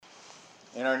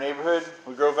In our neighborhood,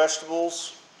 we grow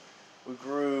vegetables. We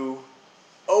grew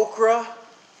okra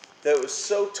that was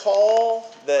so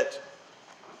tall that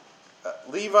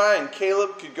Levi and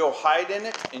Caleb could go hide in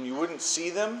it and you wouldn't see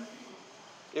them.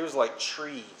 It was like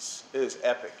trees. It was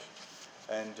epic.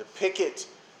 And to pick it,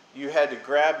 you had to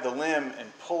grab the limb and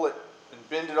pull it and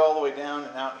bend it all the way down,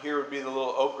 and out here would be the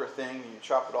little okra thing, and you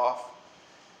chop it off.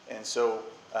 And so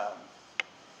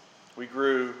we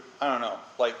grew, I don't know,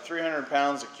 like 300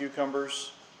 pounds of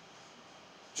cucumbers.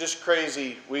 Just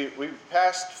crazy. We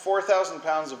passed 4,000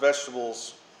 pounds of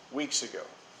vegetables weeks ago.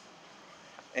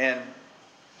 And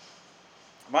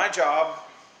my job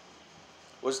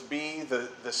was to be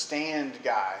the stand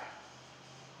guy,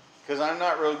 because I'm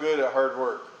not real good at hard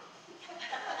work.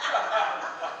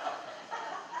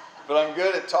 But I'm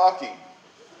good at talking.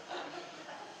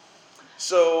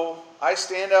 So I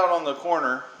stand out on the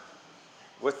corner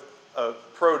with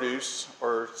produce,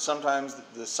 or sometimes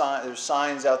there's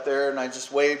signs out there, and I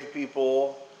just wave to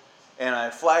people, and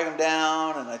I flag them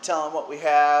down, and I tell them what we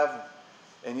have.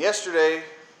 And yesterday,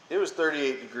 it was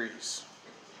 38 degrees.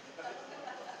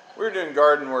 We were doing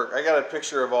garden work. I got a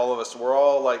picture of all of us. We're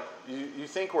all like, you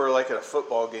think we're like at a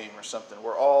football game or something.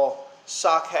 We're all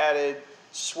sock-hatted,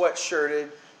 sweatshirted.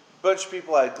 A bunch of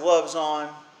people had gloves on.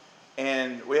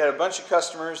 And we had a bunch of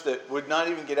customers that would not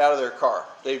even get out of their car.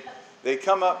 They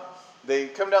come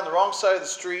down the wrong side of the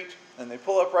street, and they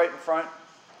pull up right in front,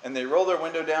 and they roll their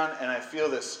window down, and I feel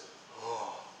this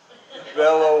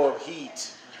bellow of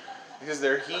heat, because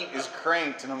their heat is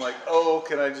cranked, and I'm like, oh,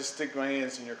 can I just stick my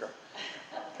hands in your car?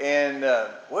 And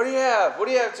what do you have? What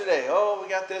do you have today? Oh, we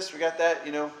got this, we got that,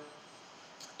 you know.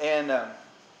 And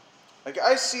like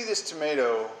I see this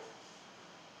tomato,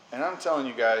 and I'm telling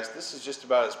you guys, this is just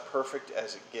about as perfect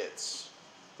as it gets.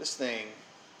 This thing,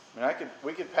 I mean,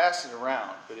 we could pass it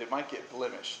around, but it might get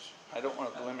blemished. I don't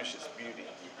want to blemish its beauty.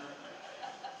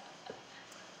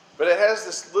 But it has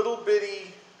this little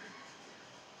bitty,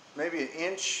 maybe an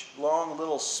inch long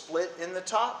little split in the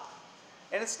top.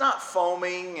 And it's not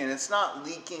foaming, and it's not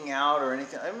leaking out or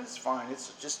anything. I mean, it's fine.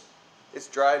 It's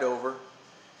dried over.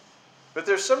 But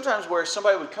there's sometimes where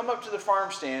somebody would come up to the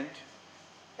farm stand,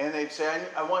 and they'd say,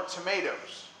 I want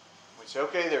tomatoes. We'd say,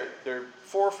 okay, they're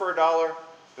 4 for $1.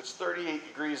 It's 38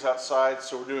 degrees outside,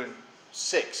 so we're doing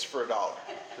 6 for $1.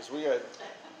 Because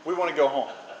we want to go home.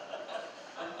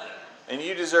 And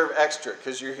you deserve extra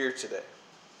because you're here today.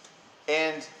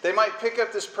 And they might pick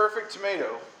up this perfect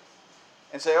tomato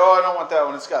and say, oh, I don't want that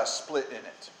one. It's got a split in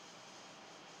it.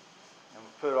 And we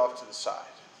put it off to the side.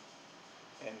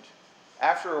 And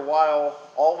after a while,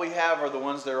 all we have are the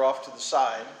ones that are off to the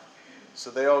side.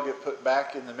 So they all get put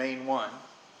back in the main one.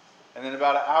 And then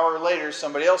about an hour later,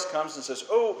 somebody else comes and says,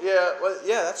 oh,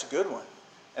 yeah, that's a good one.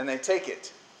 And they take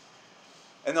it.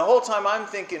 And the whole time I'm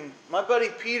thinking, my buddy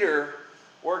Peter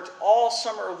worked all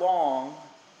summer long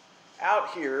out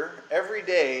here every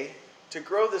day to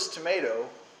grow this tomato.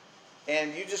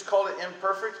 And you just called it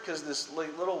imperfect because this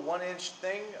little 1-inch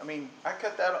thing? I mean, I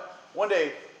cut that up. One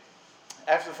day,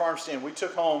 after the farm stand, we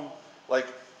took home like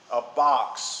a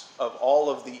box of all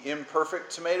of the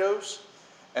imperfect tomatoes.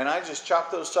 And I just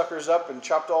chopped those suckers up and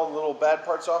chopped all the little bad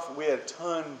parts off. And we had a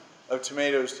ton of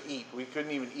tomatoes to eat. We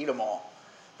couldn't even eat them all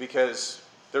because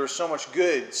there was so much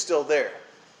good still there.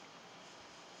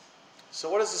 So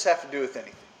what does this have to do with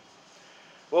anything?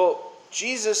 Well,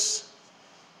 Jesus...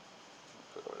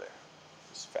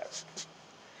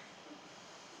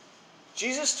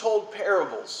 Jesus told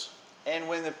parables, and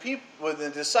when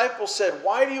the disciples said,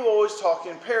 why do you always talk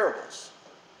in parables?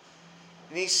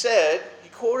 And he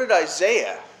quoted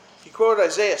Isaiah. He quoted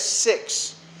Isaiah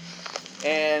 6.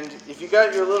 And if you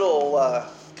got your little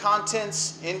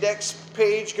contents index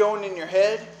page going in your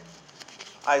head,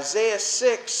 Isaiah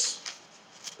 6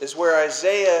 is where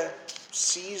Isaiah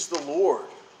sees the Lord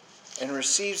and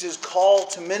receives his call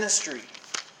to ministry.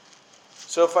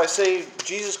 So if I say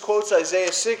Jesus quotes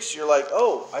Isaiah 6, you're like,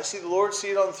 oh, I see the Lord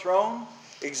seated on the throne,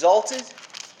 exalted,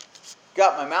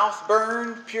 got my mouth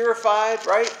burned, purified,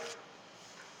 right?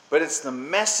 But it's the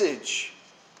message.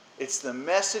 It's the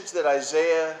message that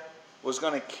Isaiah was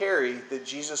going to carry that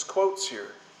Jesus quotes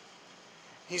here.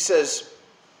 He says,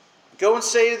 go and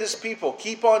say to this people,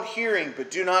 keep on hearing,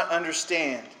 but do not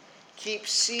understand. Keep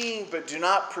seeing, but do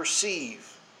not perceive.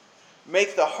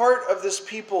 Make the heart of this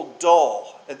people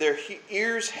dull, and their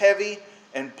ears heavy,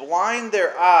 and blind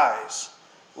their eyes,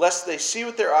 lest they see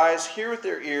with their eyes, hear with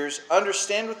their ears,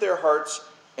 understand with their hearts,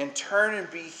 and turn and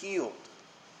be healed.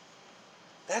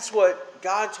 That's what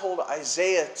God told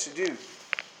Isaiah to do.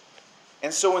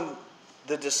 And so when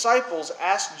the disciples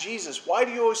asked Jesus, why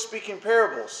do you always speak in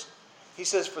parables? He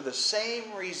says, for the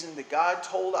same reason that God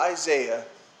told Isaiah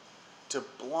to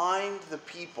blind the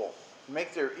people,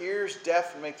 make their ears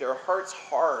deaf and make their hearts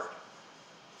hard.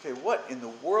 Okay, what in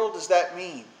the world does that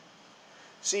mean?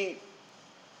 See,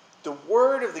 the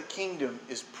word of the kingdom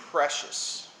is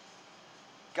precious.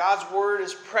 God's word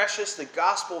is precious. The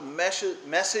gospel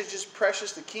message is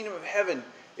precious. The kingdom of heaven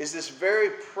is this very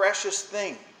precious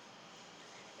thing.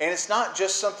 And it's not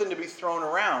just something to be thrown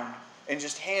around and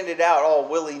just handed out all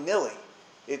willy-nilly.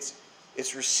 It's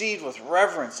received with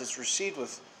reverence. It's received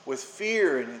with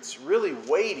fear, and it's really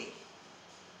weighty.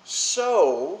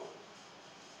 So,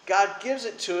 God gives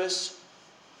it to us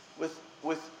with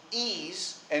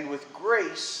ease and with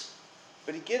grace,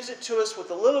 but He gives it to us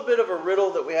with a little bit of a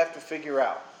riddle that we have to figure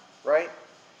out, right?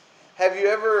 Have you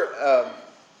ever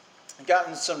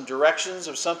gotten some directions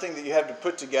of something that you have to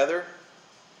put together,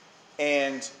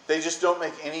 and they just don't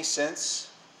make any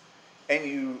sense? And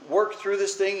you work through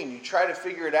this thing and you try to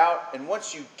figure it out, and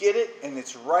once you get it and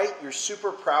it's right, you're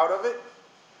super proud of it.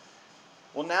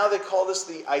 Well, now they call this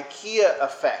the IKEA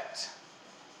effect.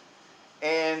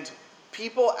 And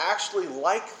people actually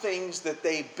like things that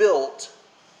they built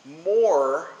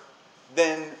more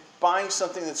than buying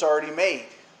something that's already made.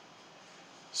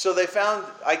 So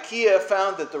IKEA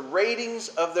found that the ratings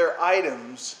of their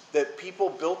items that people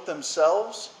built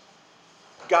themselves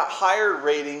got higher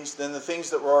ratings than the things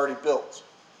that were already built.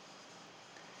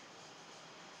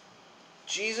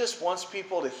 Jesus wants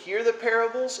people to hear the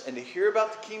parables and to hear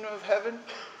about the kingdom of heaven,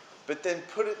 but then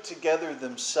put it together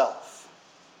themselves.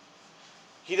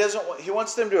 He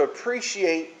wants them to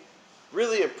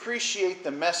really appreciate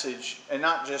the message and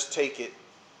not just take it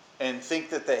and think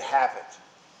that they have it.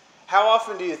 How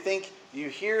often do you think you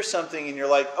hear something and you're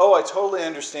like, oh, I totally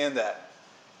understand that.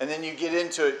 And then you get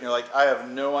into it and you're like, I have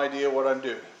no idea what I'm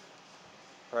doing.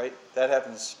 Right? That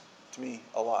happens to me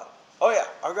a lot. Oh yeah,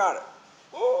 I got it.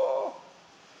 Oh.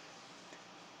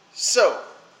 So,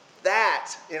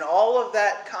 in all of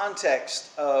that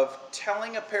context of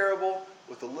telling a parable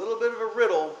with a little bit of a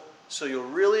riddle so you'll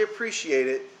really appreciate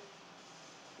it,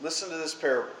 listen to this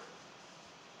parable.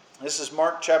 This is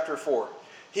Mark chapter 4.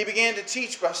 He began to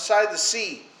teach beside the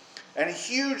sea, and a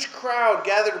huge crowd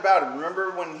gathered about him.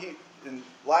 Remember when in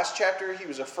last chapter he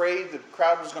was afraid the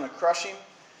crowd was going to crush him?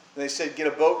 And they said, get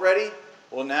a boat ready.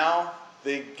 Well, now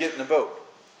they get in a boat.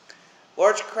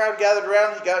 Large crowd gathered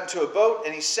around. He got into a boat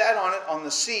and he sat on it on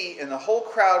the sea, and the whole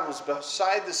crowd was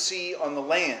beside the sea on the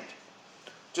land.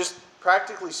 Just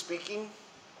practically speaking,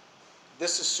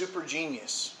 this is super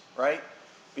genius, right?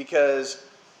 Because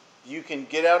you can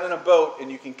get out in a boat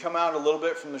and you can come out a little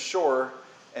bit from the shore,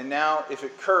 and now if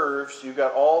it curves, you've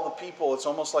got all the people. It's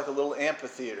almost like a little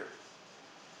amphitheater.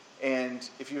 And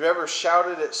if you've ever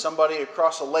shouted at somebody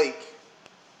across a lake,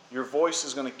 your voice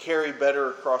is going to carry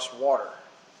better across water.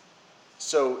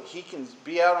 So he can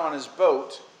be out on his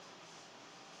boat,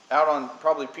 out on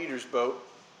probably Peter's boat,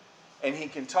 and he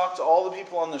can talk to all the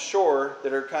people on the shore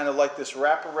that are kind of like this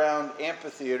wraparound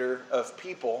amphitheater of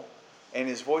people, and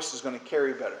his voice is going to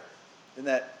carry better. Isn't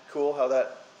that cool how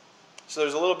that... So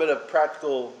there's a little bit of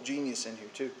practical genius in here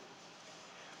too.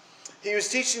 He was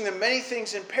teaching them many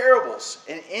things in parables,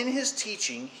 and in his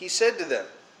teaching he said to them,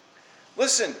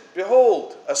 listen,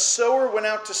 behold, a sower went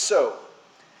out to sow.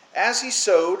 As he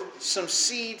sowed, some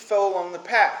seed fell along the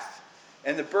path,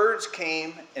 and the birds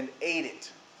came and ate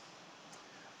it.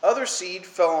 Other seed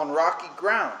fell on rocky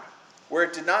ground, where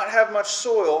it did not have much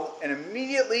soil, and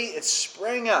immediately it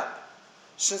sprang up,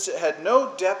 since it had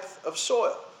no depth of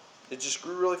soil. It just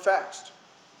grew really fast.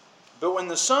 But when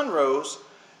the sun rose,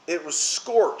 it was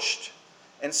scorched,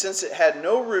 and since it had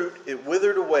no root, it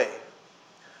withered away.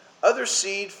 Other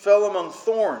seed fell among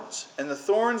thorns, and the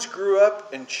thorns grew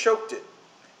up and choked it,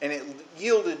 and it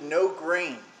yielded no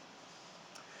grain.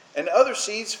 And other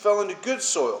seeds fell into good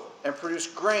soil and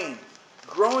produced grain,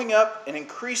 growing up and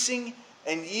increasing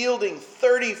and yielding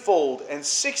 30-fold and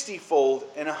 60-fold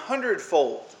and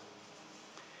 100-fold.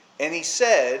 And he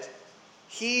said,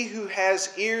 he who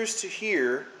has ears to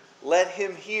hear, let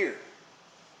him hear.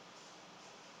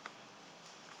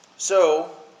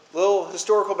 So, little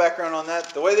historical background on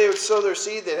that. The way they would sow their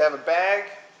seed, they'd have a bag.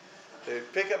 They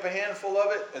would pick up a handful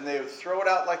of it, and they would throw it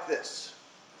out like this.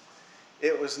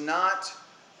 It was not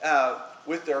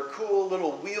with their cool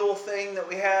little wheel thing that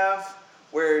we have,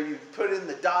 where you put in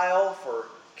the dial for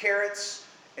carrots,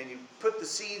 and you put the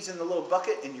seeds in the little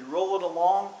bucket, and you roll it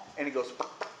along, and it goes,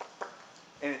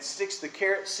 and it sticks the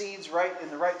carrot seeds right in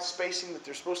the right spacing that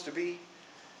they're supposed to be.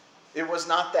 It was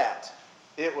not that.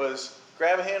 It was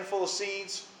grab a handful of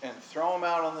seeds and throw them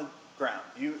out on the ground.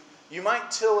 You might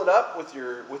till it up with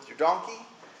your donkey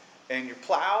and your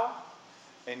plow,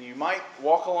 and you might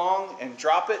walk along and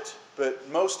drop it but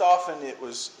most often it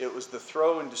was the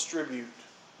throw and distribute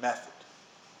method.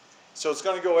 So it's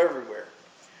going to go everywhere.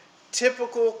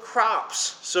 Typical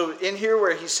crops. So in here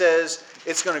where he says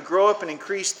it's going to grow up and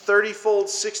increase 30-fold,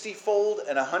 60-fold,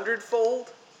 and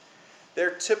 100-fold,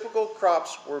 their typical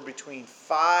crops were between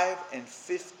 5 and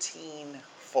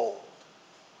 15-fold.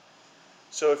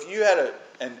 So if you had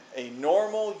a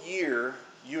normal year,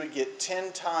 you would get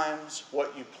 10 times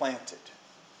what you planted.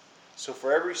 So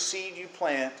for every seed you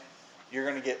plant, you're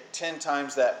going to get 10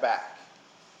 times that back.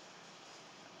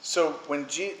 So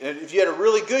if you had a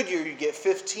really good year, you get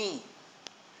 15.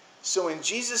 So when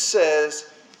Jesus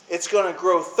says it's going to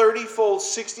grow 30-fold,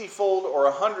 60-fold,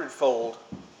 or 100-fold,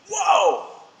 whoa!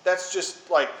 That's just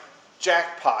like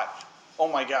jackpot. Oh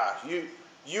my gosh.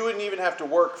 You wouldn't even have to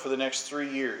work for the next 3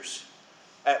 years,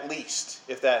 at least,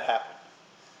 if that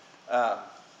happened.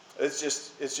 It's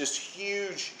just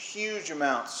huge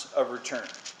amounts of return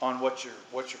on what you're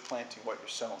planting, what you're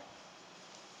sowing.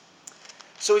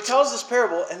 So he tells this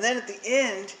parable, and then at the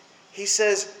end, he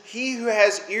says, "He who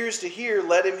has ears to hear,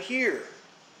 let him hear."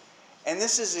 And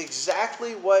this is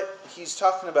exactly what he's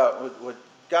talking about, what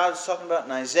God's talking about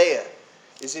in Isaiah,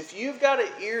 is if you've got an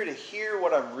ear to hear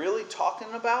what I'm really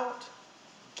talking about,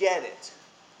 get it.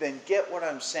 Then get what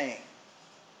I'm saying.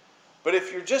 But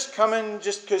if you're just coming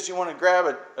just because you want to grab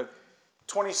a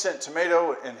 20-cent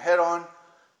tomato and head on,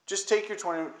 just take your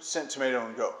 20-cent tomato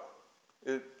and go.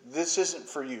 This isn't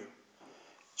for you.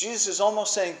 Jesus is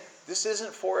almost saying, this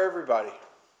isn't for everybody.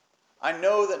 I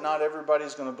know that not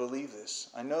everybody's going to believe this.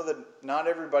 I know that not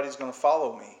everybody's going to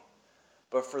follow me.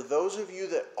 But for those of you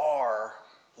that are,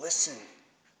 listen,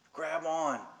 grab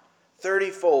on.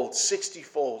 30-fold,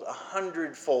 60-fold,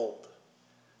 100-fold.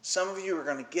 Some of you are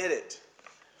going to get it.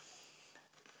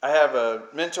 I have a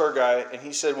mentor guy, and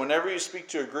he said whenever you speak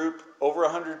to a group over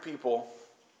 100 people,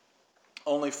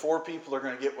 only 4 people are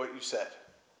going to get what you said.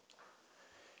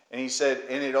 And he said,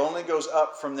 and it only goes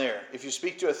up from there. If you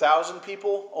speak to 1,000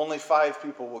 people, only 5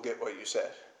 people will get what you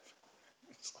said.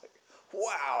 It's like,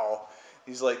 wow.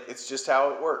 He's like, it's just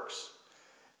how it works.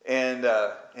 And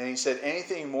he said,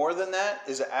 anything more than that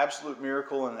is an absolute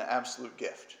miracle and an absolute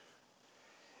gift.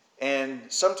 And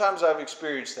sometimes I've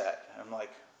experienced that. I'm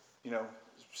like,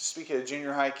 speak at a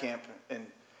junior high camp,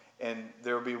 and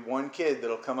there will be one kid that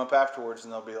will come up afterwards,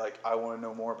 and they'll be like, I want to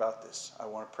know more about this. I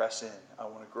want to press in. I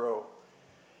want to grow.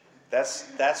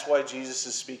 That's why Jesus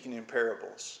is speaking in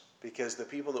parables, because the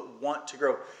people that want to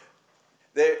grow,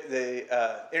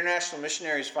 the international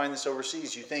missionaries find this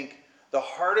overseas. You think the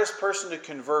hardest person to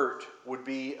convert would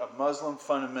be a Muslim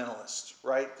fundamentalist,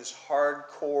 right? This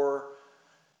hardcore.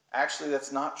 Actually,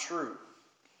 that's not true,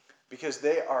 because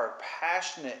they are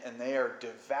passionate and they are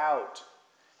devout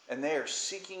and they are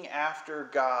seeking after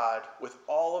God with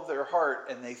all of their heart,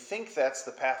 and they think that's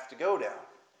the path to go down.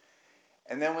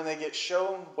 And then when they get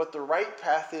shown what the right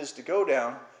path is to go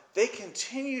down, they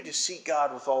continue to seek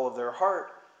God with all of their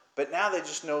heart, but now they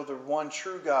just know the one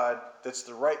true God that's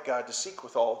the right God to seek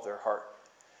with all of their heart.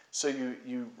 So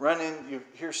you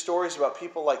hear stories about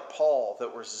people like Paul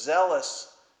that were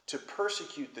zealous to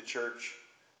persecute the church,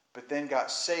 but then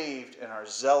got saved and are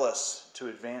zealous to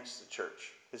advance the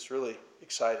church. It's really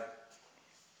exciting.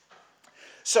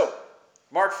 So,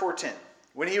 Mark 4:10.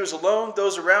 When he was alone,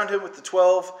 those around him with the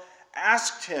 12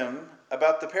 asked him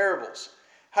about the parables.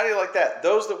 How do you like that?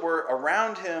 Those that were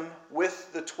around him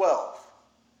with the 12.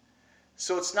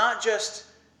 So it's not just,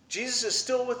 Jesus is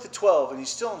still with the 12 and he's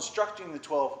still instructing the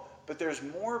 12, but there's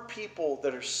more people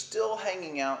that are still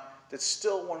hanging out that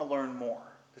still want to learn more,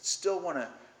 that still want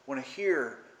to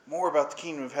hear more about the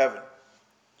kingdom of heaven.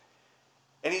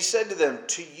 And he said to them,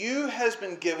 to you has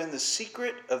been given the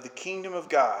secret of the kingdom of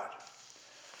God,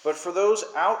 but for those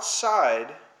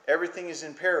outside, everything is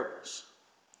in parables.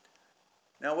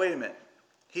 Now wait a minute.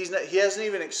 He hasn't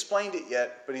even explained it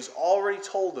yet, but he's already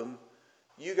told them,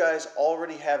 you guys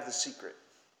already have the secret.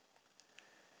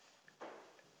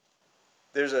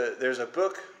 There's a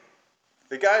book.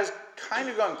 The guy's kind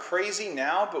of gone crazy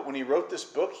now, but when he wrote this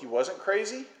book, he wasn't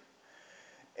crazy.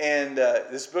 And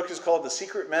this book is called The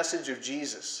Secret Message of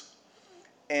Jesus.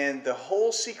 And the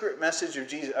whole secret message of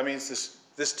Jesus, I mean, it's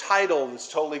this title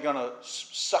that's totally going to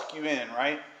suck you in,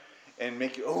 right? And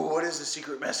make you, oh, what is the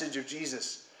secret message of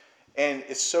Jesus? And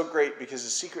it's so great because the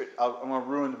secret, I'm going to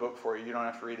ruin the book for you. You don't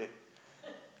have to read it.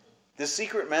 The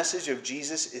secret message of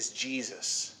Jesus is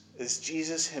Jesus. It's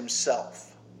Jesus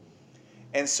himself.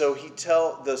 And so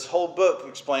this whole book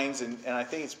explains, and I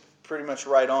think it's pretty much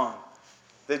right on,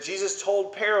 that Jesus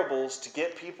told parables to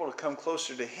get people to come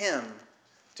closer to him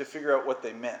to figure out what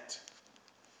they meant.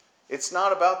 It's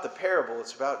not about the parable,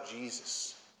 it's about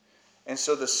Jesus. And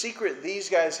so the secret these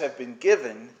guys have been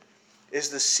given is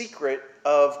the secret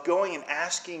of going and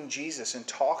asking Jesus and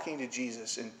talking to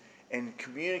Jesus and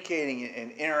communicating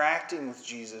and interacting with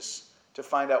Jesus to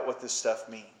find out what this stuff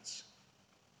means.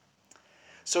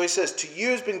 So he says, to you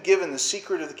has been given the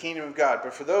secret of the kingdom of God,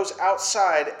 but for those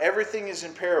outside, everything is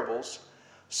in parables,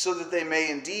 so that they may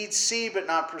indeed see but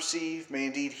not perceive, may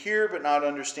indeed hear but not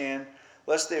understand,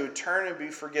 lest they would turn and be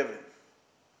forgiven.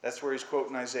 That's where he's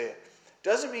quoting Isaiah.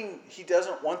 Doesn't mean he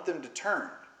doesn't want them to turn.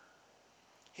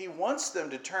 He wants them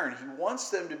to turn. He wants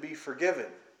them to be forgiven.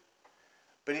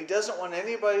 But he doesn't want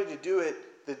anybody to do it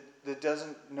that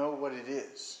doesn't know what it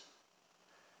is.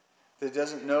 That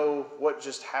doesn't know what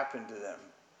just happened to them.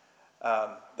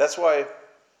 That's why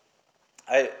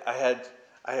I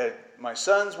had my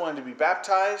sons wanted to be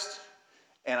baptized,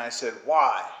 and I said,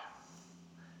 why?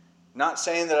 Not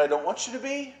saying that I don't want you to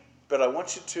be, but I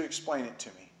want you to explain it to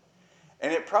me.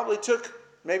 And it probably took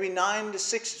maybe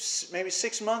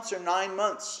 6 months or 9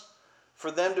 months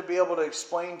for them to be able to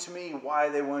explain to me why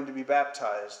they wanted to be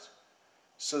baptized,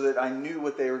 so that I knew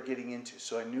what they were getting into,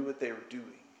 so I knew what they were doing.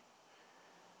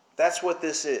 That's what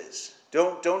this is.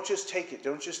 Don't just take it.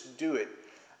 Don't just do it.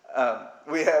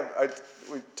 We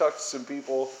talked to some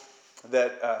people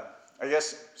that I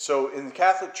guess so in the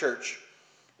Catholic Church,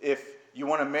 if you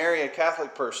want to marry a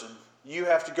Catholic person, you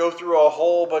have to go through a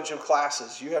whole bunch of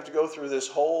classes. You have to go through this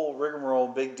whole rigmarole,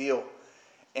 big deal.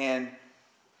 And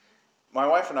my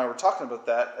wife and I were talking about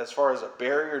that as far as a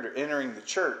barrier to entering the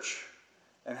church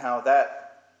and how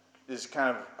that is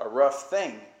kind of a rough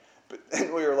thing.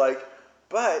 And we were like,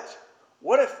 but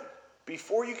what if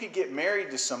before you could get married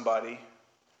to somebody,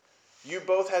 you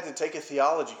both had to take a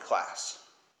theology class?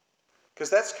 Because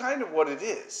that's kind of what it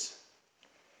is.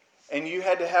 And you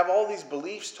had to have all these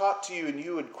beliefs taught to you, and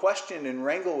you would question and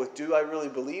wrangle with, do I really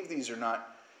believe these or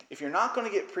not? If you're not going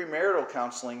to get premarital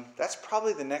counseling, that's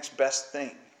probably the next best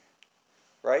thing.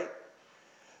 Right?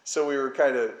 So we were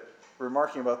kind of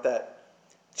remarking about that.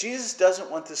 Jesus doesn't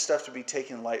want this stuff to be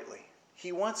taken lightly.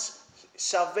 He wants,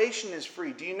 salvation is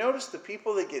free. Do you notice the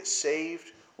people that get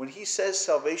saved, when he says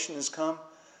salvation has come,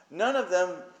 none of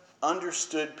them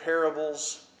understood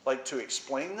parables like to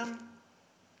explain them.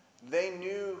 They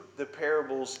knew the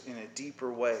parables in a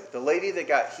deeper way. The lady that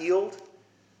got healed,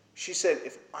 she said,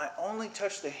 if I only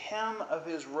touch the hem of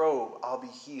his robe, I'll be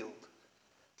healed,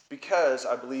 because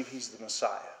I believe he's the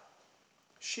Messiah.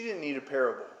 She didn't need a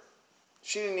parable.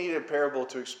 She didn't need a parable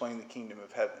to explain the kingdom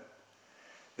of heaven.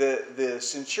 The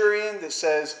centurion that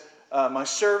says, my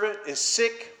servant is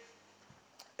sick,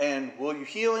 and will you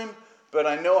heal him? But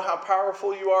I know how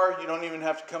powerful you are. You don't even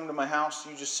have to come to my house.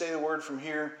 You just say the word from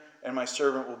here, and my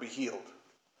servant will be healed.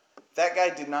 That guy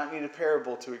did not need a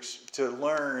parable to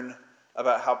learn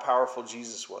about how powerful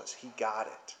Jesus was. He got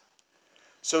it.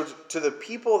 So to the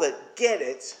people that get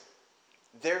it,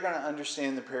 they're going to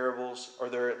understand the parables, or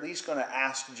they're at least going to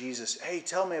ask Jesus, hey,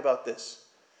 tell me about this.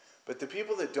 But the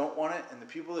people that don't want it and the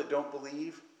people that don't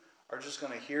believe are just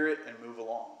going to hear it and move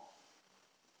along.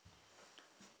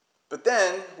 But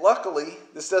then, luckily,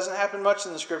 this doesn't happen much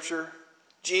in the scripture.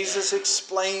 Jesus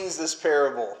explains this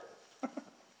parable.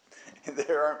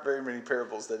 There aren't very many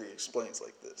parables that he explains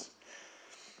like this.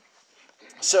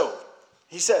 So,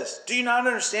 he says, do you not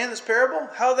understand this parable?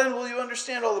 How then will you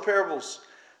understand all the parables?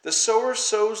 The sower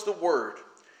sows the word.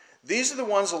 These are the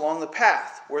ones along the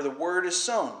path where the word is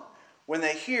sown. When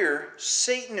they hear,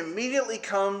 Satan immediately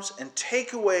comes and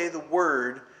takes away the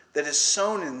word that is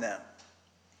sown in them.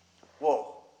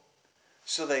 Whoa.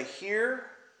 So they hear,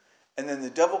 and then the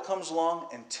devil comes along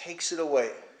and takes it away.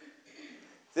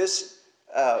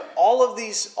 All of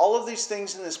these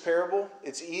things in this parable,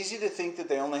 it's easy to think that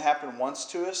they only happen once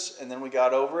to us, and then we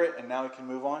got over it, and now we can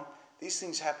move on. These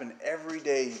things happen every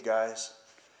day, you guys.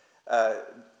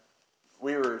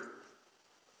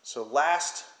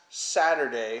 Last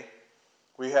Saturday,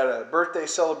 we had a birthday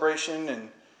celebration,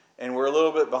 and we're a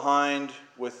little bit behind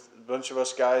with a bunch of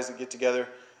us guys that get together,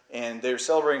 and they were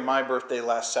celebrating my birthday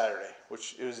last Saturday,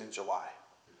 which it was in July.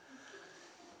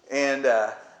 And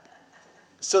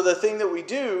so the thing that we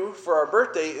do for our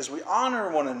birthday is we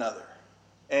honor one another.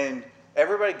 And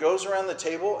everybody goes around the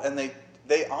table and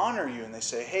they honor you, and they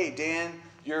say, hey, Dan,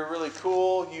 you're really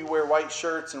cool. You wear white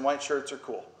shirts, and white shirts are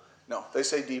cool. No, they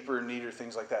say deeper and neater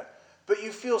things like that. But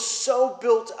you feel so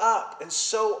built up and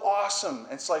so awesome.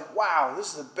 It's like, wow,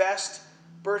 this is the best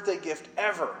birthday gift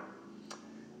ever.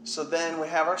 So then we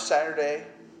have our Saturday,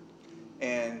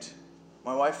 and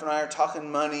my wife and I are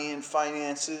talking money and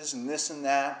finances and this and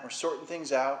that. We're sorting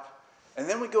things out. And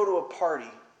then we go to a party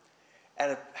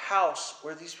at a house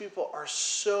where these people are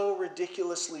so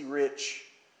ridiculously rich.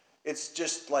 It's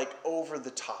just like over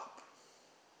the top.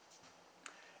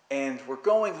 And we're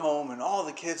going home, and all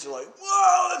the kids are like,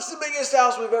 whoa, that's the biggest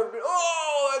house we've ever been.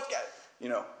 Oh, that's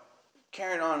got,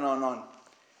 carrying on and on and on.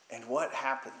 And what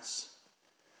happens?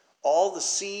 All the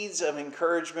seeds of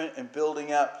encouragement and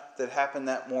building up that happened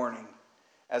that morning,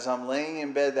 as I'm laying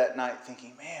in bed that night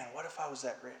thinking, man, what if I was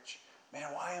that rich? Man,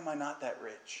 why am I not that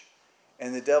rich?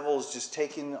 And the devil is just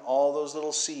taking all those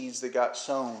little seeds that got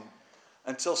sown.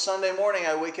 Until Sunday morning,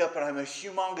 I wake up and I'm a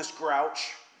humongous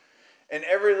grouch. And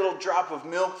every little drop of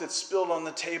milk that's spilled on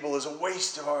the table is a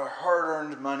waste of our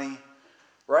hard-earned money.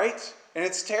 Right? And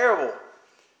it's terrible.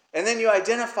 And then you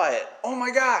identify it. Oh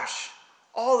my gosh,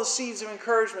 all the seeds of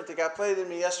encouragement that got planted in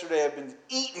me yesterday have been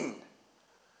eaten.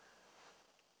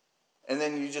 And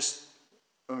then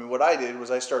what I did was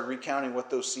I started recounting what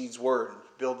those seeds were and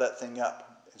build that thing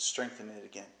up and strengthen it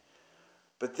again.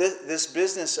 But this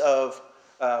business of,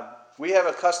 we have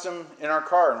a custom in our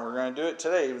car, and we're going to do it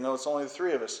today, even though it's only the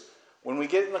three of us. When we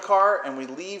get in the car and we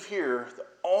leave here, the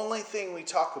only thing we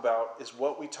talk about is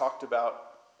what we talked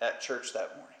about at church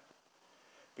that morning.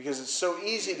 Because it's so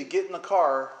easy to get in the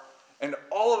car and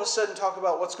all of a sudden talk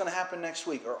about what's going to happen next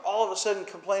week, or all of a sudden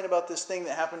complain about this thing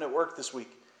that happened at work this week.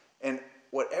 And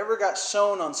whatever got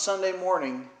sown on Sunday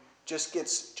morning just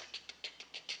gets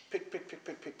pick,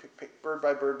 bird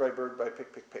by bird by bird by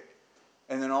pick.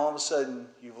 And then all of a sudden,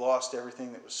 you've lost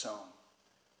everything that was sown.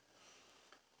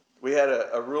 We had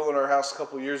a rule in our house a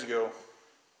couple of years ago,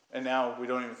 and now we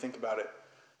don't even think about it.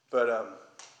 But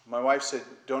my wife said,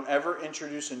 don't ever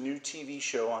introduce a new TV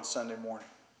show on Sunday morning.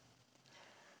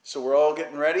 So we're all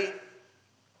getting ready.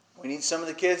 We need some of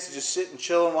the kids to just sit and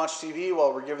chill and watch TV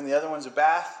while we're giving the other ones a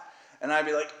bath. And I'd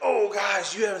be like, oh,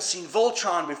 guys, you haven't seen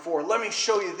Voltron before. Let me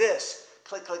show you this.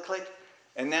 Click, click, click.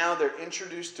 And now they're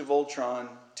introduced to Voltron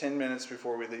 10 minutes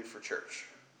before we leave for church.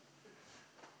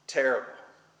 Terrible.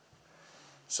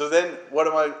 So then,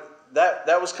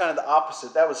 that was kind of the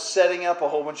opposite. That was setting up a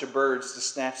whole bunch of birds to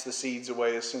snatch the seeds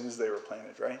away as soon as they were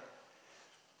planted, right?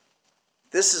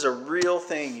 This is a real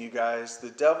thing, you guys. The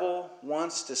devil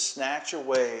wants to snatch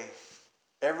away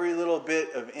every little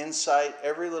bit of insight,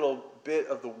 every little bit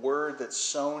of the word that's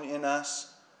sown in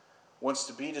us. Wants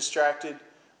to be distracted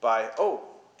by, oh,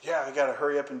 yeah, I got to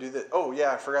hurry up and do this. Oh,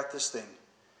 yeah, I forgot this thing.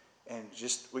 And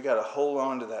we got to hold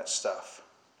on to that stuff.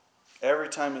 Every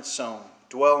time it's sown,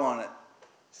 dwell on it.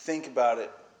 Think about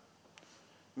it.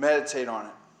 Meditate on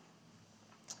it.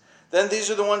 Then these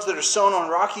are the ones that are sown on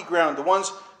rocky ground, the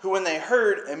ones who, when they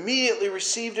heard, immediately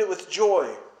received it with joy.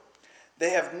 They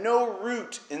have no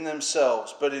root in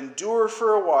themselves, but endure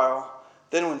for a while.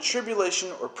 Then when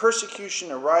tribulation or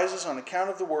persecution arises on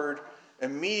account of the word,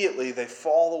 immediately they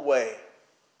fall away.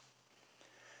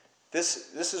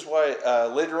 This is why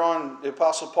later on the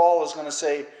Apostle Paul is going to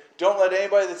say, don't let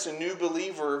anybody that's a new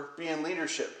believer be in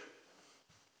leadership.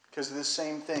 Because of this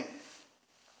same thing.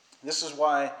 This is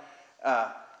why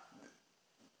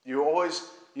you always,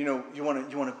 you want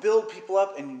to build people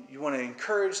up and you want to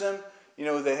encourage them.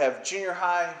 They have junior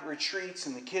high retreats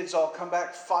and the kids all come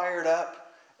back fired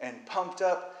up and pumped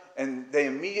up. And they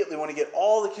immediately want to get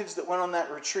all the kids that went on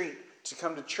that retreat to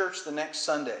come to church the next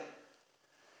Sunday.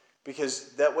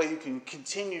 Because that way you can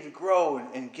continue to grow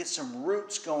and get some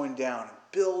roots going down and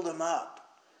build them up.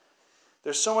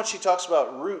 There's so much he talks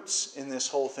about roots in this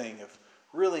whole thing of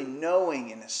really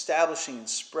knowing and establishing and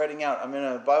spreading out. I'm in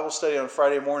a Bible study on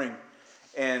Friday morning,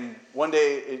 and one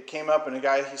day it came up and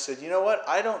he said, you know what?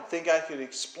 I don't think I could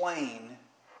explain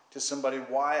to somebody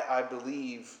why I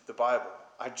believe the Bible.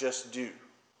 I just do.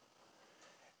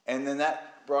 And then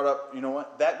that brought up, you know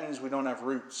what? That means we don't have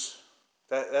roots.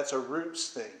 That's a roots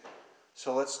thing.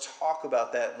 So let's talk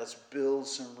about that and let's build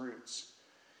some roots.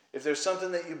 If there's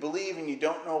something that you believe and you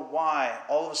don't know why,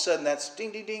 all of a sudden that's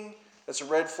ding, ding, ding. That's a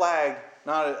red flag,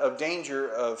 not of danger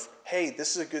of, hey,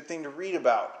 this is a good thing to read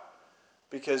about.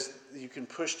 Because you can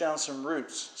push down some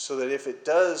roots so that if it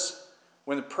does,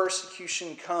 when the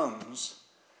persecution comes,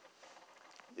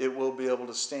 it will be able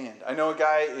to stand. I know a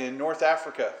guy in North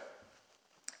Africa,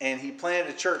 and he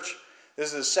planted a church.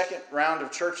 This is the second round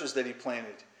of churches that he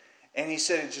planted. And he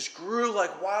said it just grew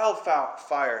like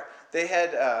wildfire. They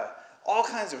had all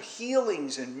kinds of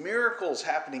healings and miracles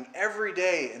happening every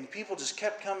day. And people just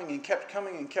kept coming and kept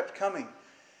coming and kept coming.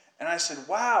 And I said,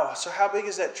 wow, so how big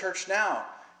is that church now?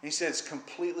 And he said, it's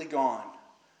completely gone.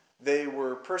 They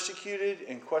were persecuted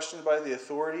and questioned by the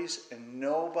authorities, and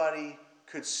nobody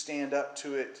could stand up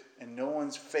to it, and no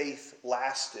one's faith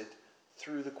lasted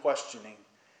through the questioning,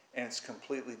 and it's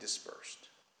completely dispersed.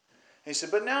 And he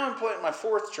said, but now I'm planting my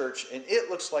fourth church, and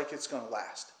it looks like it's going to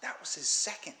last. That was his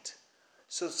second.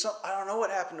 So I don't know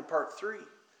what happened to part 3.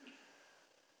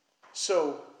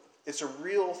 So it's a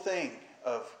real thing.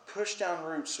 of push down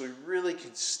roots so we really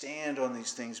can stand on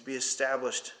these things, be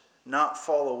established, not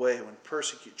fall away when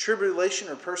tribulation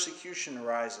or persecution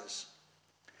arises.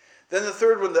 Then the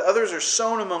third one, the others are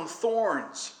sown among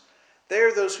thorns. They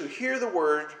are those who hear the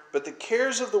word, but the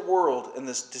cares of the world and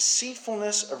the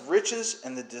deceitfulness of riches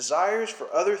and the desires for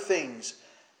other things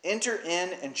enter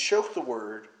in and choke the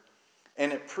word,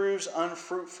 and it proves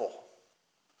unfruitful.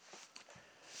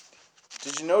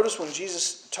 Did you notice when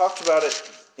Jesus talked about it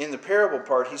in the parable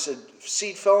part, he said,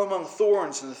 seed fell among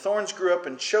thorns, and the thorns grew up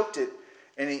and choked it,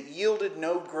 and it yielded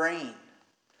no grain.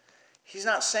 He's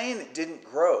not saying it didn't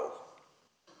grow.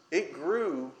 It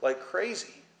grew like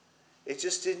crazy. It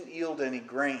just didn't yield any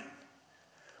grain.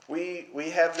 We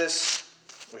have this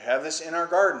in our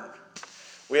garden.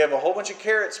 We have a whole bunch of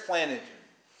carrots planted,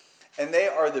 and they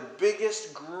are the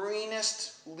biggest,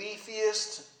 greenest,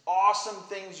 leafiest, awesome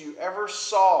things you ever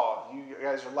saw. You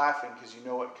guys are laughing because you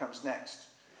know what comes next.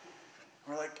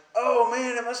 We're like, oh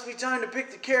man, it must be time to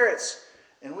pick the carrots.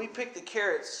 And we pick the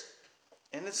carrots,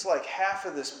 and it's like half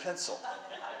of this pencil.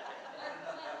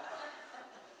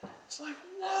 It's like,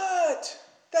 what?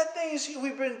 That thing is,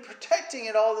 we've been protecting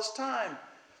it all this time.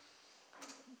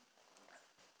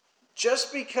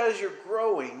 Just because you're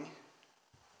growing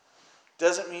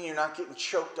doesn't mean you're not getting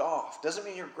choked off. Doesn't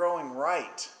mean you're growing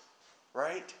right.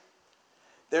 Right?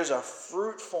 There's a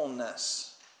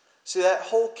fruitfulness. See, that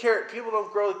whole carrot, people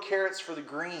don't grow the carrots for the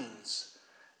greens.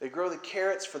 They grow the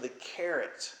carrots for the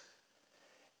carrot.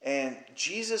 And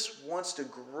Jesus wants to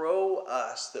grow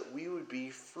us that we would be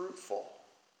fruitful.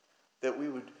 That we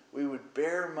would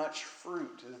bear much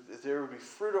fruit. That there would be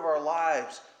fruit of our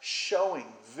lives showing,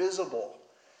 visible.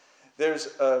 There's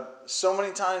so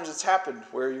many times it's happened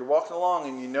where you're walking along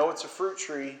and you know it's a fruit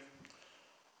tree,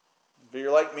 but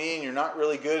you're like me and you're not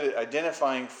really good at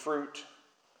identifying fruit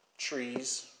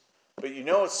trees, but you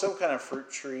know it's some kind of fruit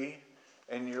tree,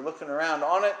 and you're looking around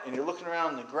on it, and you're looking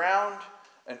around the ground,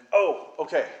 and oh,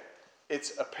 okay,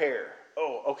 it's a pear.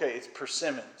 Oh, okay, it's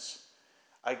persimmons.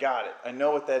 I got it. I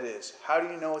know what that is. How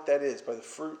do you know what that is? By the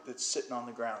fruit that's sitting on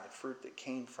the ground, the fruit that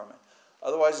came from it.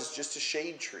 Otherwise, it's just a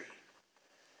shade tree.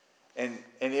 And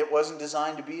it wasn't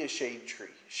designed to be a shade tree.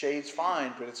 Shade's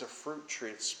fine, but it's a fruit tree.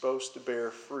 It's supposed to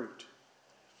bear fruit.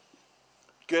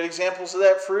 Good examples of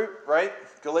that fruit, right?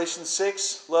 Galatians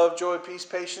 6, love, joy, peace,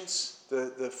 patience,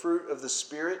 the fruit of the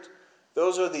Spirit.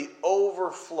 Those are the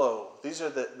overflow. These are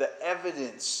the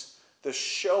evidence, the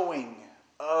showing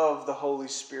of the Holy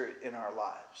Spirit in our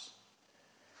lives.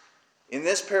 In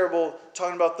this parable,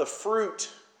 talking about the fruit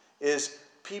is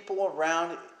people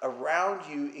around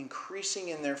you increasing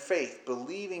in their faith,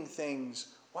 believing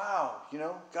things, wow,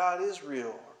 God is real,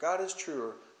 or God is true,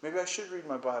 or maybe I should read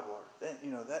my Bible,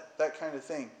 or that kind of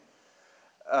thing.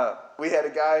 We had a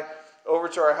guy over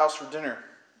to our house for dinner,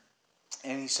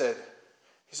 and he said,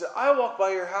 I walk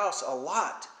by your house a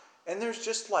lot, and there's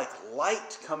just like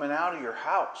light coming out of your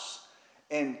house.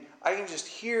 And I can just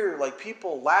hear like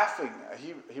people laughing.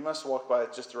 He must have walked by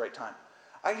at just the right time.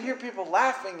 I can hear people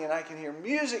laughing, and I can hear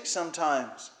music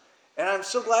sometimes. And I'm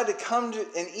so glad to come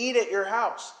and eat at your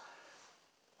house.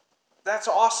 That's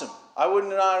awesome. I would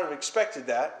not have expected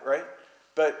that, right?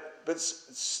 But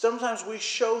sometimes we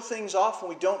show things off and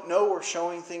we don't know we're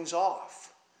showing things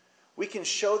off. We can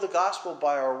show the gospel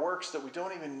by our works that we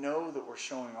don't even know that we're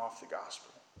showing off the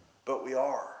gospel. But we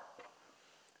are.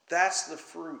 That's the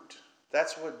fruit.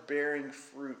 That's what bearing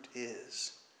fruit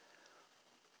is.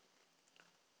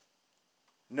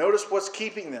 Notice what's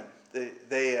keeping them.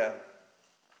 They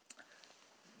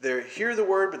hear the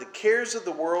word, but the cares of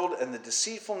the world and the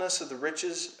deceitfulness of the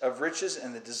riches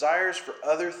and the desires for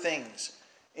other things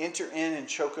enter in and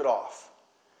choke it off.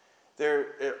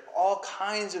 There are all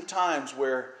kinds of times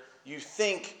where you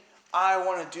think, I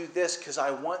want to do this because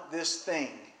I want this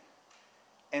thing.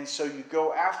 And so you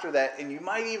go after that, and you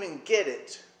might even get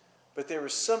it, but there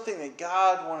was something that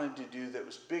God wanted to do that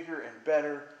was bigger and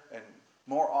better and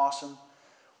more awesome.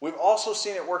 We've also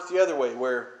seen it work the other way,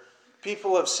 where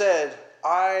people have said,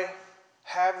 I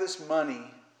have this money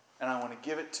and I want to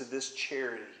give it to this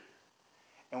charity.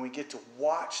 And we get to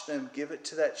watch them give it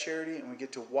to that charity, and we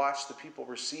get to watch the people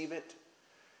receive it.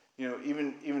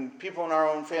 Even people in our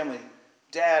own family,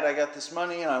 Dad, I got this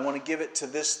money and I want to give it to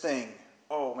this thing.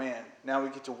 Oh man, now we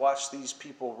get to watch these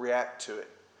people react to it.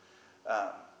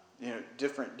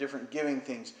 Different giving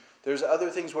things. There's other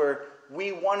things where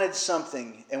we wanted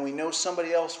something and we know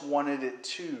somebody else wanted it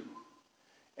too.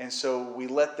 And so we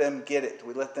let them get it.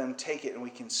 We let them take it, and we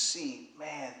can see,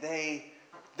 man,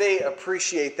 they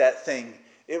appreciate that thing.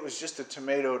 It was just a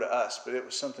tomato to us, but it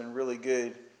was something really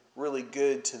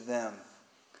good to them.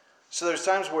 So there's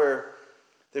times where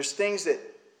there's things that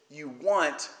you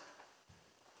want,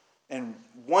 and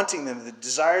wanting them, the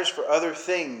desires for other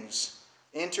things,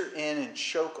 enter in and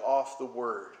choke off the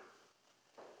word.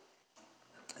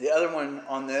 The other one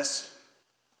on this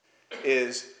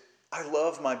is, I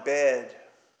love my bed.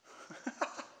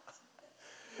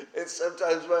 And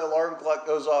sometimes my alarm clock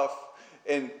goes off,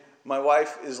 and my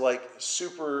wife is like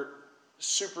superhero.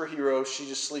 She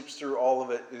just sleeps through all of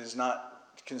it and is not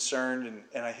concerned.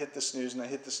 And I hit the snooze, and I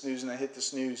hit the snooze, and I hit the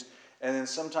snooze. And then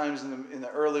sometimes in the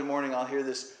early morning, I'll hear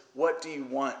this, what do you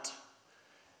want?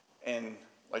 And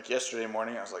like yesterday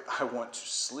morning, I was like, I want to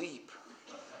sleep.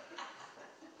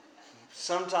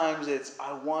 Sometimes it's,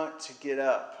 I want to get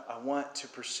up. I want to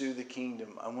pursue the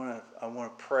kingdom. I want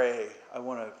to pray. I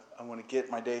want to get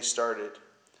my day started.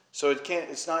 So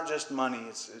it's not just money.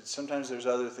 It's sometimes there's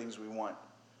other things we want.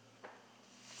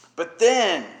 But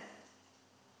then,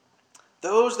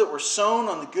 those that were sown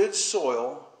on the good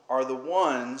soil are the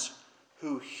ones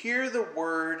who hear the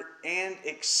word and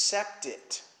accept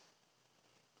it.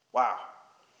 Wow.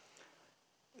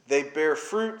 They bear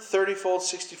fruit 30-fold,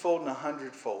 60-fold, and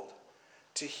 100-fold.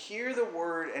 To hear the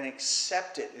word and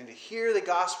accept it, and to hear the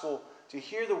gospel, to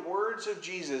hear the words of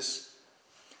Jesus.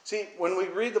 See, when we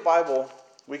read the Bible,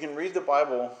 we can read the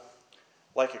Bible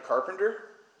like a carpenter,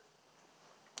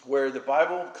 where the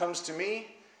Bible comes to me,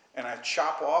 and I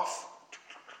chop off,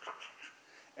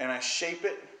 and I shape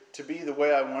it to be the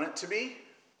way I want it to be.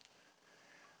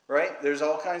 Right? There's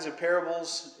all kinds of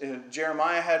parables.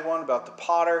 Jeremiah had one about the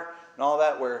potter and all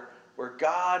that, where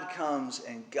God comes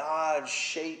and God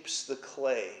shapes the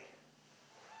clay.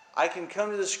 I can come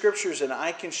to the scriptures and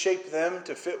I can shape them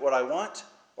to fit what I want,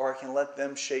 or I can let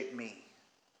them shape me.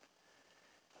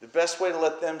 The best way to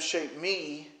let them shape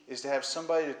me is to have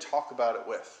somebody to talk about it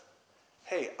with.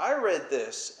 Hey, I read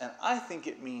this and I think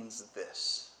it means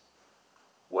this.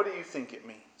 What do you think it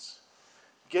means?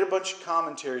 Get a bunch of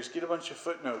commentaries, get a bunch of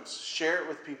footnotes, share it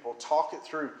with people, talk it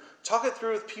through. Talk it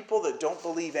through with people that don't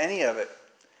believe any of it.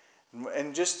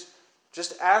 And just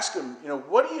ask them,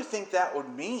 what do you think that would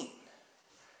mean?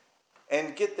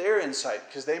 And get their insight,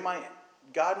 because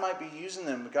God might be using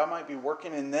them. God might be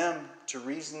working in them to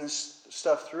reason this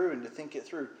stuff through and to think it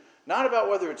through. Not about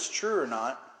whether it's true or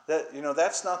not.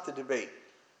 That's not the debate.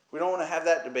 We don't want to have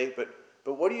that debate. But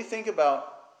what do you think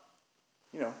about,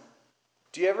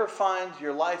 do you ever find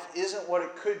your life isn't what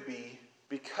it could be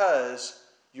because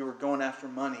you were going after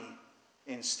money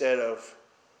instead of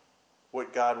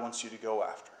what God wants you to go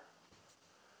after?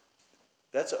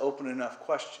 That's an open enough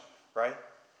question, right?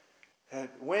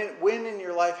 When in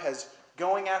your life has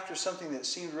going after something that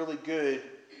seemed really good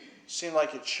seemed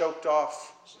like it choked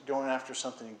off going after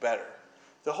something better?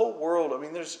 The whole world,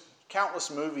 there's countless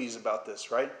movies about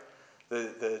this, right?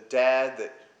 The dad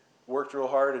that worked real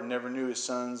hard and never knew his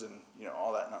sons, and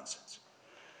all that nonsense.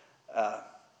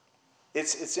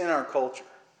 It's in our culture.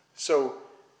 So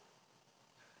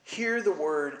hear the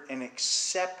word and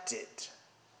accept it.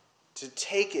 To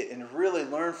take it and really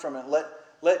learn from it.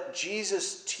 Let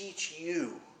Jesus teach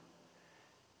you.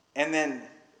 And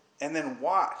then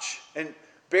watch. And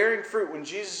bearing fruit, when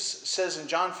Jesus says in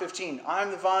John 15, I'm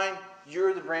the vine,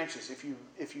 you're the branches.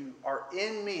 If you are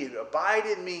in me, abide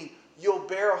in me, you'll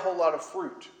bear a whole lot of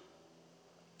fruit.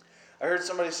 I heard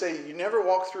somebody say, you never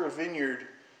walk through a vineyard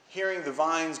hearing the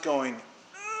vines going,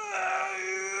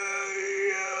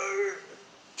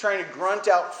 trying to grunt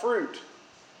out fruit.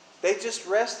 They just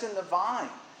rest in the vine,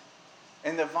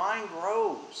 and the vine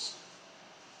grows.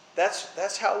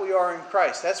 That's how we are in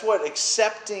Christ. That's what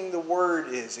accepting the word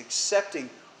is. Accepting,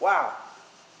 wow,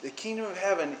 the kingdom of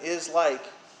heaven is like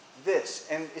this,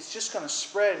 and it's just going to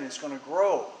spread and it's going to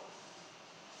grow.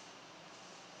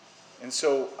 And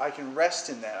so I can rest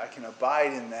in that. I can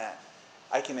abide in that.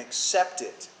 I can accept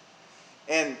it.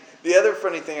 And the other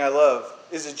funny thing I love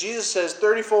is that Jesus says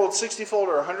 30-fold, 60-fold,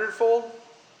 or 100-fold.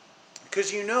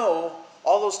 Because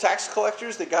all those tax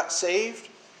collectors that got saved,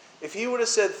 if he would have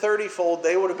said 30-fold,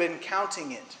 they would have been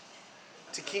counting it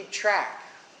to keep track,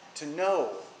 to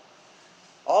know.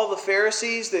 All the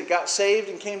Pharisees that got saved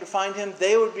and came to find him,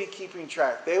 they would be keeping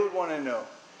track. They would want to know.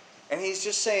 And he's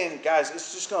just saying, guys,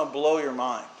 it's just going to blow your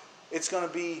mind.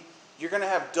 You're going to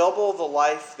have double the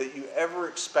life that you ever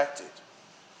expected.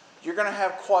 You're going to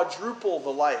have quadruple the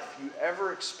life you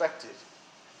ever expected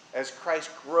as Christ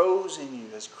grows in you,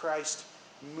 as Christ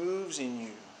moves in you,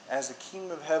 as the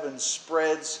kingdom of heaven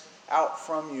spreads out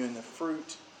from you in the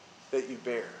fruit that you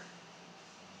bear.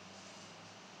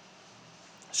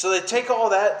 So they take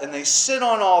all that and they sit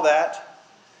on all that,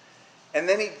 and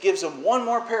then he gives them one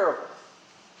more parable.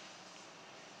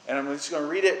 And I'm just going to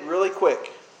read it really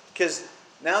quick, because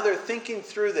now they're thinking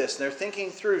through this. They're thinking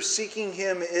through seeking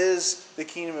him is the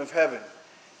kingdom of heaven.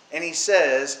 And he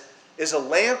says, Is a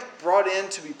lamp brought in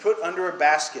to be put under a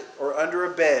basket or under a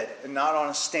bed and not on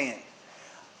a stand?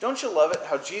 Don't you love it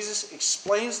how Jesus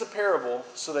explains the parable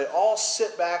so they all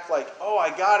sit back like, oh,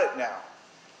 I got it now.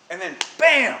 And then,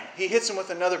 bam, he hits them with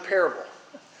another parable.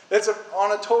 That's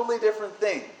on a totally different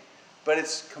thing, but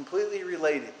it's completely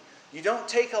related. You don't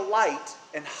take a light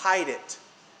and hide it.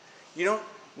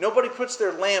 Nobody puts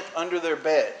their lamp under their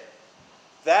bed.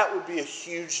 That would be a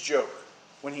huge joke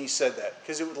when he said that,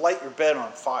 because it would light your bed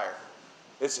on fire.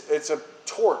 It's a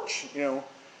torch, You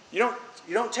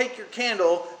don't take your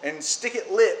candle and stick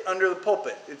it lit under the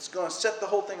pulpit. It's going to set the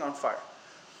whole thing on fire.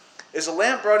 Is a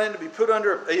lamp brought in to be put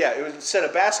under? It would set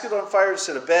a basket on fire to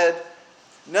set a bed.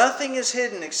 Nothing is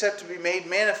hidden except to be made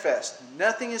manifest.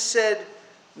 Nothing is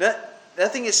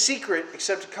secret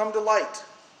except to come to light.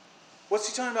 What's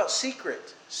he talking about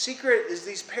secret? Secret is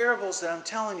these parables that I'm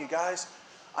telling you guys.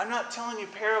 I'm not telling you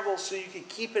parables so you can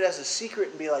keep it as a secret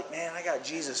and be like, man, I got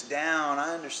Jesus down.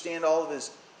 I understand all of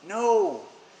his. No.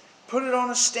 Put it on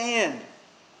a stand.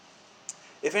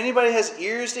 If anybody has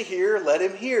ears to hear, let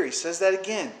him hear. He says that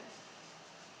again.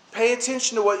 Pay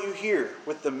attention to what you hear.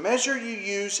 With the measure you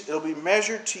use, it'll be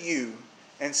measured to you,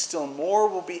 and still more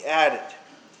will be added.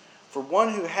 For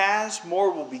one who has,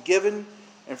 more will be given,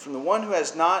 and from the one who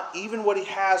has not, even what he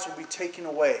has will be taken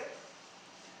away.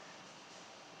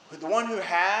 With the one who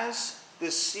has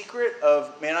this secret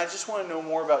of, man, I just want to know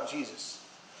more about Jesus.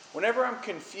 Whenever I'm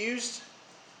confused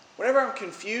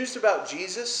about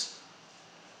Jesus,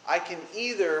 I can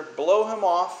either blow him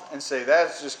off and say,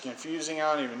 that's just confusing,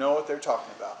 I don't even know what they're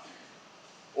talking about.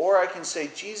 Or I can say,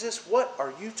 Jesus, what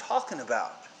are you talking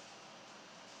about?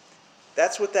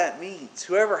 That's what that means.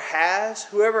 Whoever has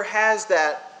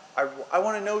that, I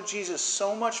want to know Jesus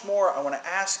so much more, I want to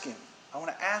ask him. I want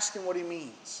to ask him what he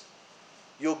means.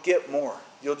 You'll get more.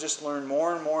 You'll just learn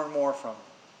more and more and more from him.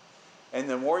 And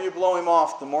the more you blow him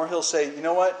off, the more he'll say, you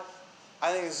know what?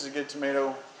 I think this is a good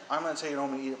tomato. I'm going to take it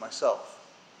home and eat it myself.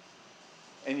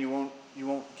 And you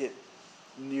won't get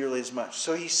nearly as much.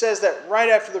 So he says that right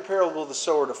after the parable of the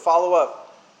sower to follow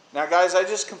up. Now, guys, I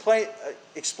just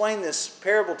explained this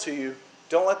parable to you.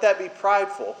 Don't let that be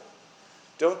prideful.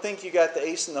 Don't think you got the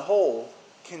ace in the hole.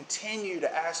 Continue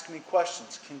to ask me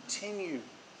questions. Continue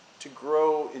to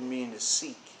grow in me and to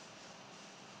seek.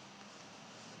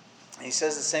 And he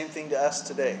says the same thing to us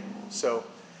today. So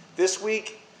this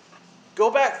week, go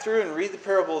back through and read the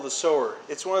parable of the sower.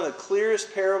 It's one of the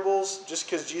clearest parables just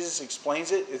because Jesus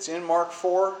explains it. It's in Mark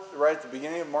 4, right at the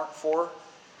beginning of Mark 4.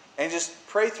 And just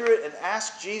pray through it and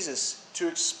ask Jesus to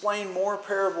explain more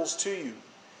parables to you.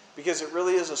 Because it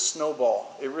really is a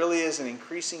snowball. It really is an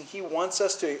increasing. He wants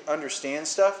us to understand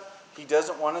stuff. He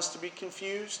doesn't want us to be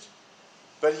confused.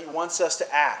 But he wants us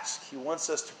to ask. He wants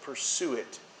us to pursue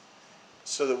it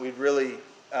so that we'd really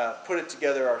put it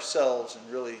together ourselves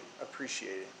and really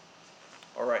appreciate it.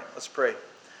 All right, let's pray.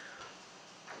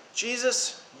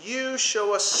 Jesus, you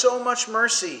show us so much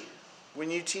mercy when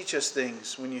you teach us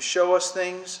things, when you show us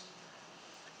things.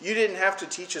 You didn't have to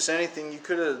teach us anything. You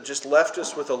could have just left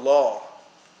us with a law.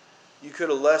 You could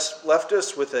have left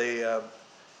us with a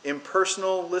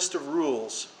impersonal list of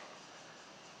rules.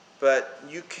 But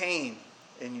you came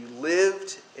and you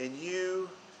lived and you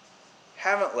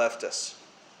haven't left us.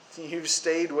 You've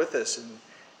stayed with us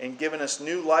and given us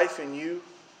new life in you.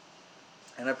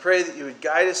 And I pray that you would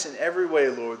guide us in every way,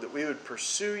 Lord, that we would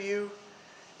pursue you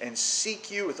and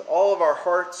seek you with all of our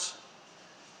hearts.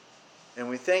 And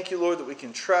we thank you, Lord, that we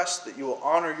can trust that you will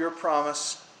honor your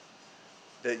promise,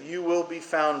 that you will be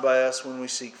found by us when we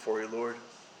seek for you, Lord.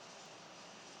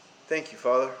 Thank you,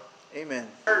 Father. Amen.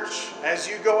 Church, as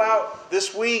you go out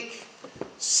this week,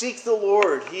 seek the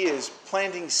Lord. He is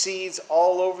planting seeds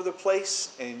all over the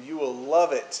place, and you will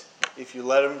love it if you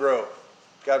let him grow.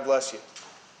 God bless you.